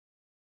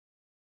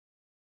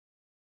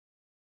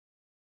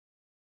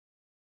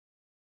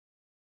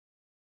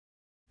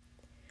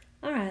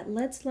Alright,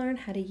 let's learn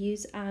how to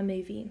use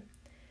iMovie.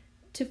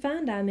 To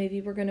find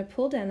iMovie, we're going to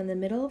pull down in the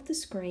middle of the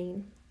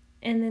screen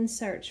and then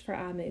search for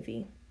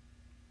iMovie.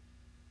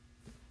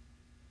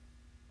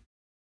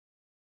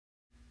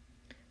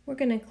 We're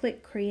going to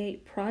click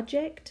Create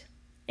Project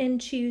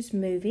and choose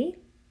Movie.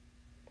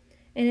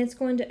 And it's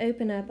going to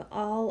open up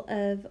all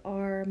of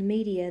our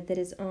media that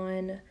is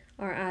on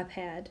our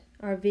iPad,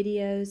 our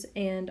videos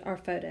and our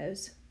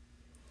photos.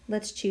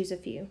 Let's choose a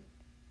few.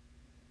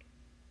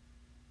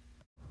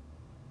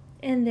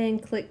 And then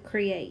click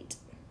Create.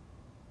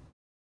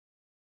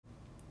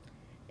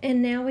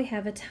 And now we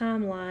have a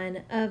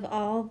timeline of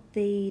all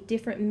the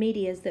different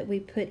medias that we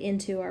put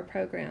into our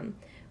program,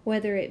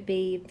 whether it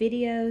be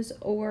videos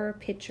or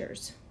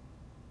pictures.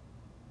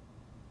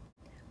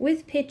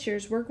 With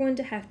pictures, we're going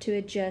to have to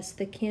adjust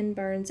the Ken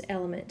Burns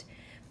element.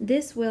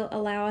 This will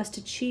allow us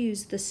to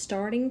choose the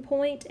starting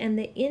point and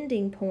the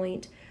ending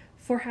point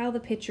for how the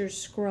pictures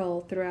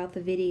scroll throughout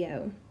the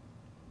video.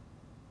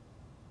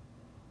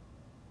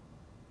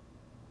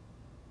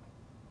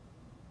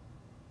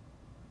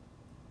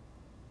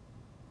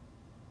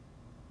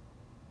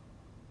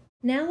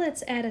 Now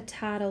let's add a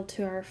title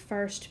to our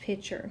first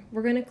picture.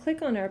 We're going to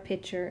click on our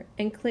picture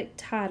and click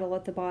Title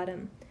at the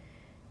bottom.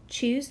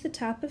 Choose the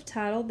type of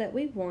title that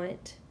we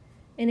want,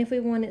 and if we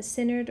want it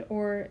centered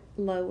or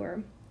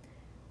lower.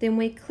 Then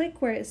we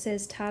click where it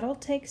says Title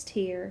Text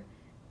here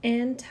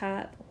and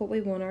type what we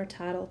want our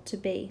title to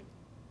be.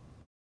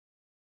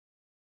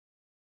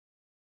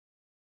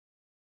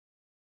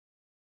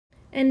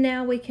 And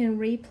now we can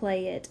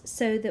replay it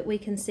so that we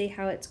can see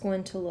how it's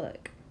going to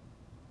look.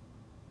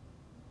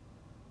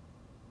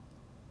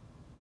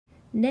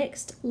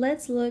 Next,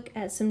 let's look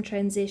at some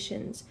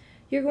transitions.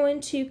 You're going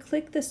to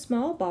click the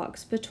small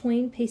box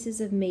between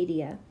pieces of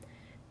media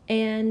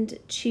and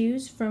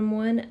choose from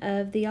one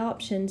of the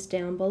options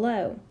down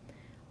below.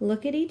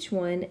 Look at each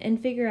one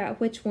and figure out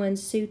which one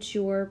suits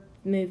your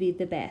movie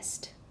the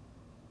best.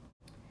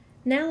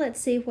 Now let's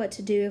see what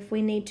to do if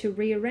we need to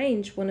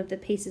rearrange one of the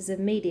pieces of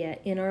media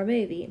in our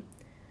movie.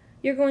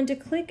 You're going to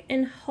click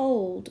and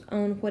hold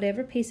on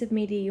whatever piece of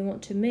media you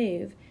want to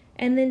move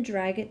and then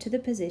drag it to the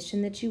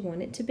position that you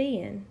want it to be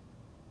in.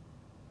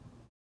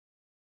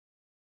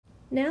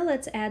 Now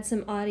let's add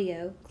some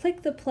audio.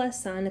 Click the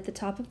plus sign at the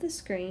top of the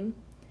screen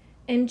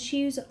and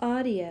choose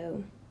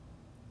Audio.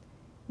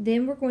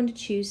 Then we're going to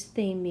choose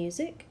Theme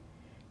Music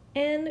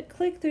and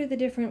click through the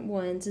different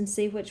ones and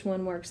see which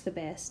one works the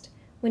best.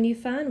 When you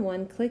find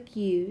one, click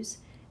Use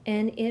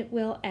and it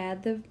will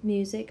add the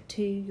music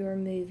to your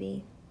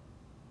movie.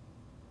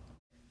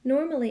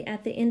 Normally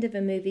at the end of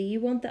a movie, you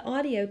want the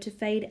audio to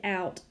fade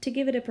out to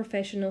give it a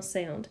professional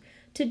sound.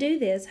 To do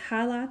this,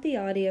 highlight the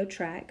audio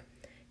track,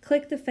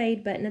 click the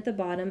fade button at the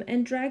bottom,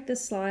 and drag the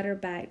slider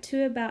back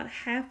to about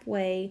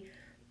halfway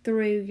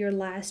through your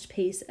last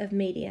piece of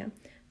media.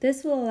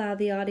 This will allow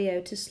the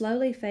audio to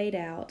slowly fade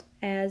out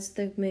as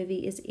the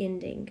movie is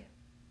ending.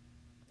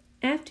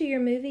 After your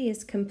movie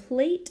is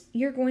complete,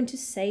 you're going to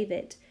save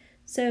it.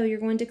 So you're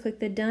going to click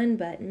the Done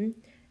button,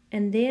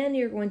 and then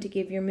you're going to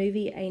give your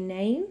movie a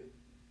name.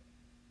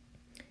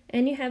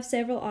 And you have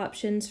several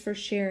options for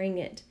sharing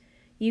it.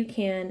 You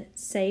can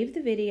save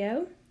the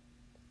video,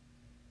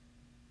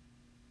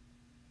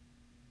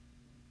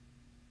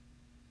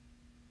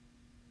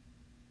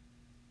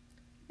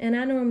 and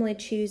I normally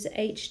choose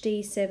HD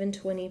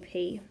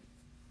 720p.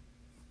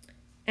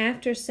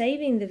 After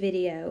saving the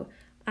video,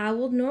 I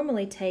will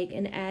normally take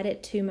and add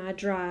it to my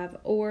drive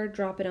or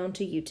drop it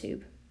onto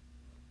YouTube.